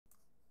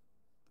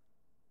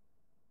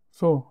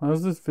So,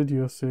 as this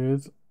video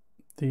says,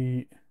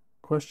 the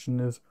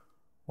question is,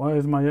 why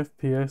is my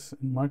FPS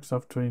in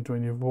Microsoft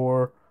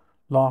 2024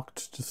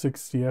 locked to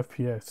 60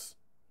 FPS?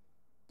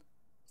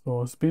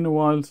 So, it's been a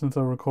while since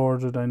I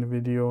recorded any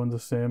video in the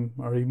sim,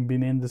 or even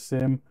been in the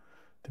sim.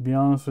 To be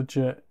honest with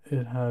you,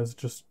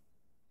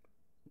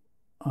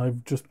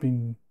 I've just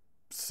been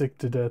sick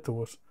to death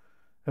of it.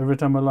 Every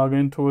time I log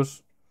into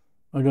it,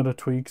 I gotta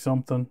tweak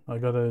something, I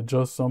gotta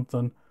adjust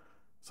something,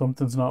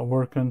 something's not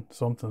working,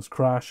 something's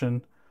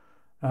crashing,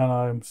 and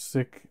I'm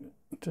sick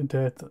to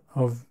death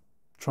of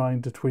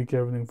trying to tweak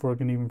everything before I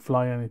can even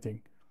fly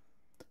anything.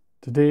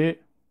 Today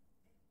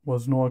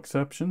was no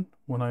exception.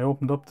 When I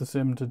opened up the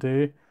sim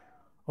today,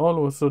 all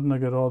of a sudden I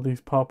get all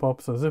these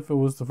pop-ups as if it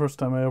was the first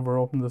time I ever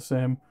opened the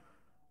sim,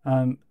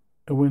 and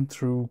it went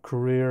through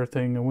career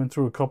thing, it went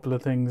through a couple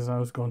of things, and I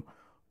was going,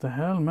 the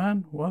hell,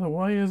 man?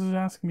 Why is it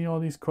asking me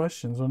all these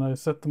questions when I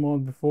set them all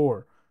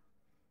before?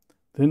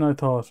 Then I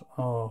thought,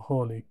 oh,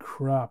 holy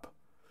crap.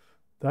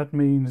 That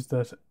means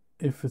that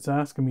if it's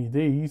asking me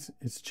these,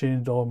 it's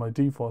changed all my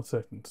default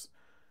settings.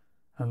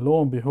 And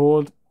lo and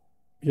behold,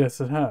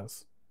 yes, it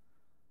has.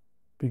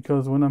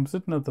 Because when I'm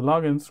sitting at the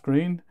login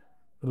screen,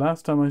 the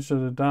last time I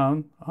shut it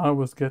down, I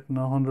was getting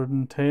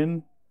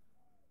 110,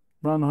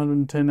 around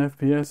 110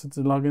 FPS at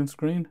the login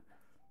screen.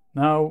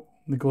 Now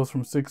it goes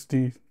from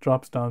 60,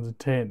 drops down to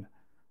 10.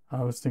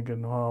 I was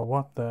thinking, oh,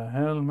 what the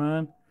hell,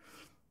 man?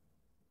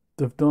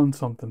 They've done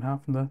something,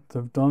 haven't they?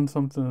 They've done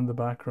something in the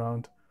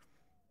background.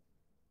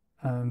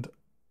 And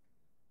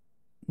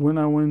when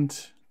I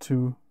went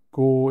to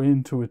go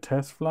into a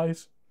test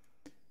flight,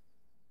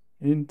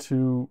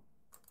 into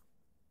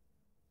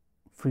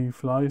free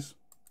flight,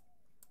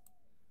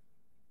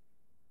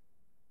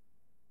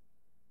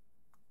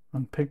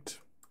 and picked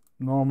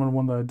normal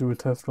one that I do a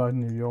test flight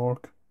in New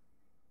York,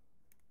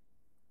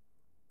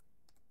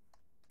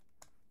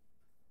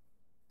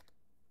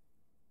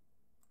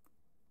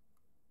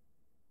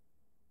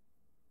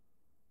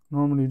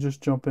 normally just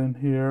jump in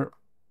here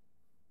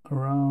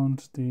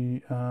around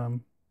the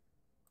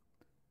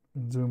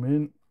zoom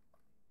in,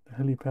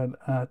 the helipad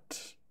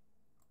at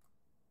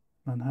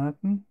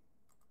Manhattan.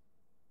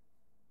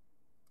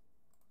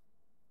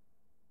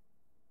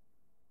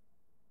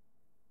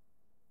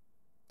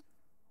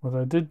 What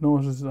I did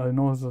notice, I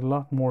noticed a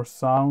lot more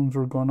sounds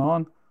were going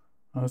on.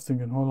 I was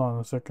thinking, hold on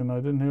a second,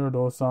 I didn't hear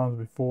those sounds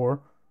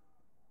before.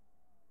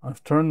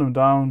 I've turned them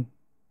down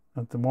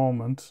at the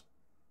moment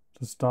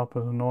to stop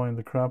it annoying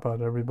the crap out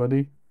of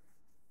everybody.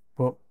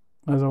 But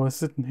as I was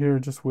sitting here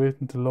just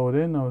waiting to load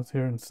in, I was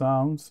hearing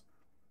sounds.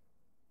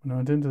 When I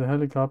went into the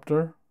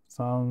helicopter,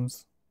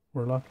 sounds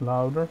were a lot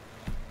louder.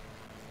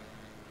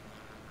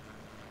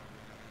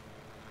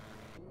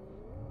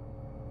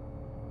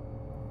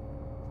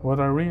 What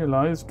I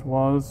realized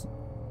was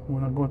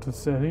when I go to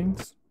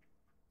settings,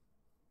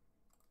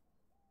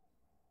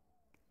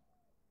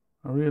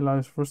 I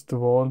realized first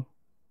of all,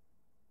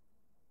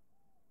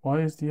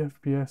 why is the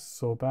FPS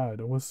so bad?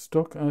 It was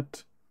stuck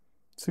at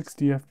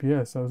 60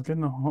 FPS. I was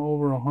getting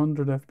over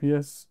 100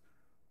 FPS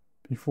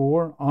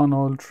before on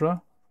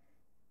Ultra.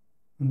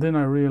 And then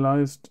I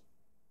realized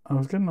I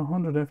was getting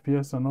 100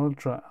 FPS on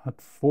Ultra at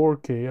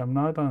 4K. I'm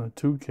not on a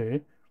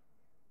 2K.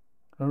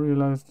 I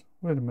realized,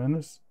 wait a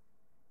minute,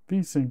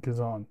 VSync is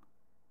on.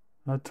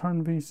 I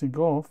turned VSync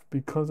off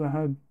because I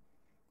had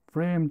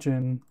frame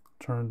gen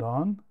turned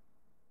on.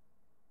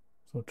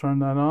 So turn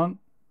that on.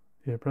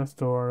 Yeah,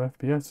 presto, our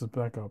FPS is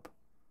back up.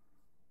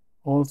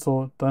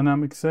 Also,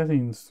 dynamic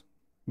settings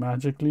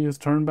magically is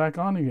turned back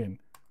on again.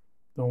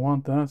 Don't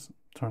want that,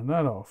 turn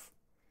that off.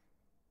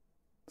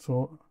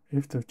 So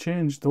if they've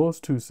changed those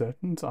two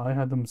settings, I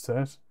had them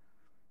set,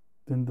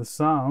 then the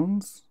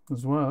sounds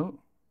as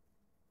well.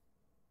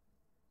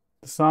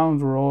 The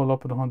sounds were all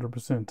up at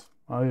 100%.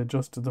 I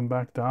adjusted them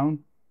back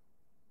down.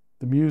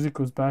 The music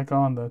was back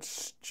on, that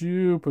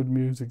stupid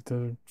music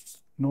that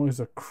annoys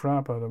the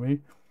crap out of me.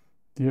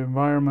 The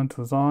environment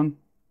was on.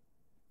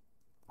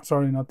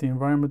 Sorry, not the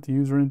environment, the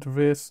user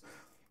interface.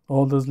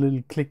 All those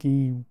little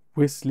clicky,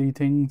 whistly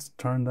things,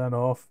 turned that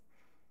off.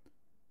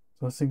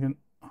 So I was thinking,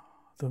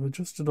 they've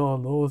adjusted all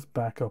those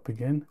back up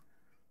again.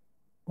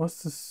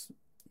 What's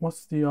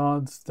the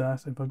odds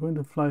that if I go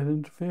into flight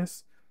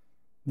interface,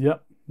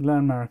 yep,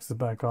 landmarks is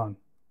back on.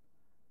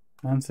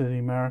 And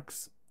city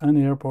marks,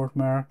 and airport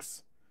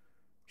marks.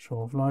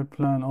 Show flight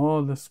plan,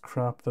 all this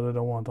crap that I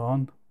don't want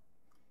on.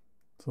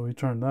 So we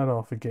turn that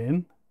off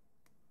again.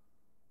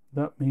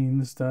 That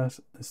means that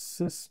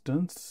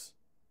assistance,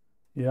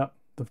 yep,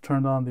 they've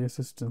turned on the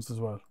assistance as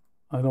well.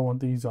 I don't want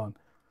these on.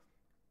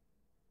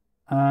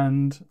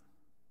 And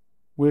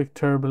wake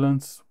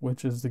turbulence,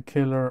 which is the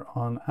killer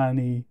on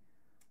any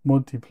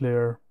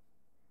multiplayer,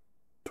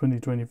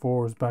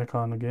 2024 is back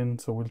on again,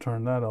 so we'll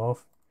turn that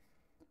off.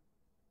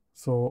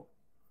 So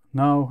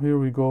now here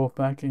we go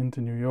back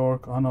into New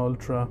York on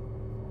Ultra.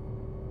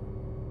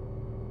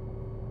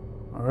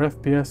 Our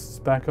FPS is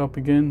back up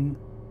again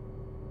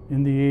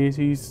in the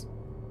 80s.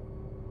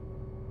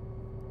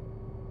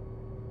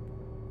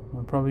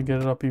 I'll probably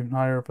get it up even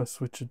higher if I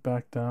switch it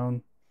back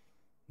down.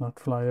 not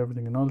fly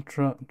everything in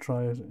ultra,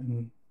 try it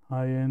in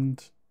high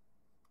end.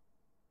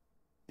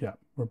 Yeah,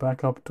 we're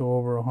back up to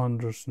over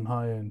 100 in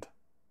high end.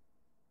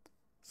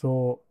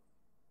 So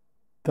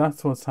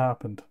that's what's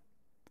happened.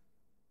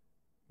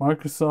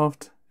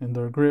 Microsoft, in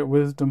their great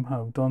wisdom,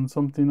 have done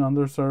something on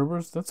their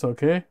servers. That's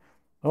okay.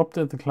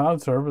 Update the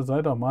cloud servers,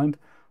 I don't mind.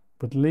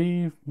 But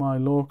leave my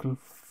local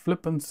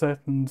flipping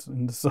settings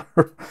in the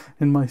server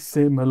in my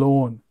sim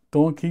alone.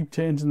 Don't keep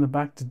changing the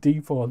back to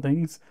default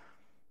things.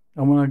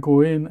 And when I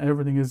go in,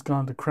 everything has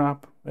gone to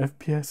crap.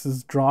 FPS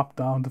has dropped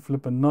down to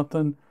flipping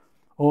nothing.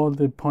 All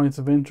the points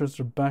of interest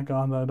are back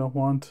on that I don't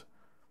want.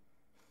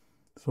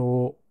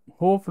 So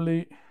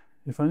hopefully,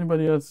 if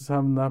anybody else is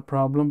having that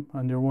problem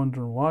and you're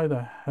wondering why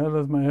the hell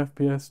has my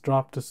FPS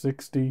dropped to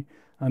 60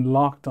 and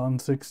locked on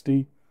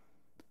 60,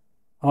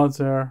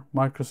 odds are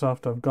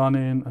Microsoft have gone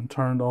in and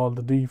turned all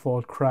the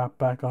default crap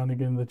back on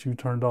again that you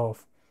turned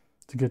off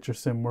to get your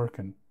sim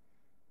working.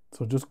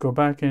 So just go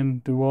back in,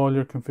 do all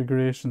your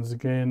configurations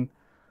again,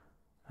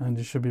 and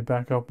you should be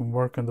back up and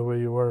working the way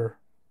you were.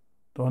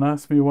 Don't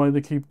ask me why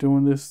they keep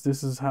doing this.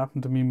 This has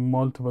happened to me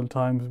multiple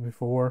times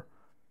before,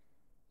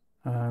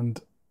 and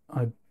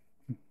I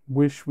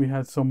wish we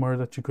had somewhere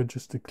that you could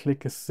just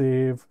click a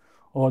save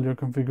all your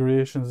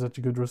configurations, that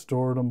you could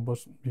restore them, but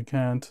you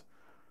can't.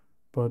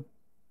 But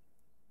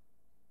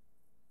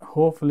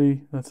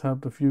hopefully that's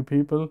helped a few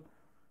people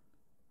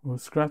who are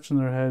scratching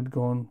their head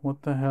going,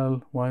 what the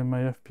hell, why my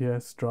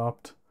FPS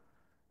dropped?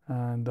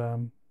 And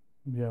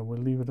yeah, we'll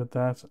leave it at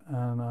that,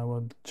 and I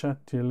will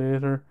chat to you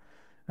later.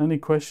 Any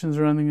questions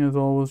or anything, as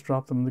always,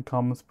 drop them in the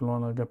comments below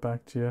and I'll get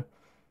back to you.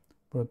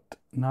 But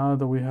now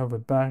that we have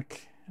it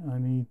back, I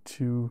need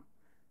to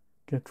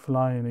get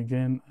flying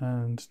again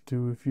and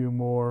do a few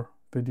more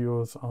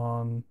videos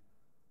on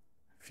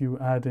a few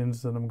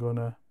add-ins that I'm going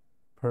to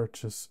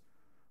purchase.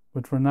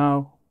 But for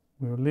now,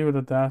 we'll leave it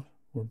at that.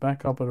 We're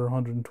back up at our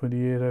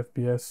 128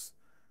 FPS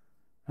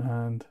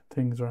and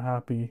things are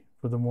happy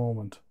for the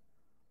moment.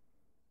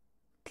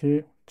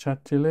 Okay,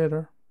 chat to you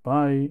later.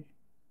 Bye.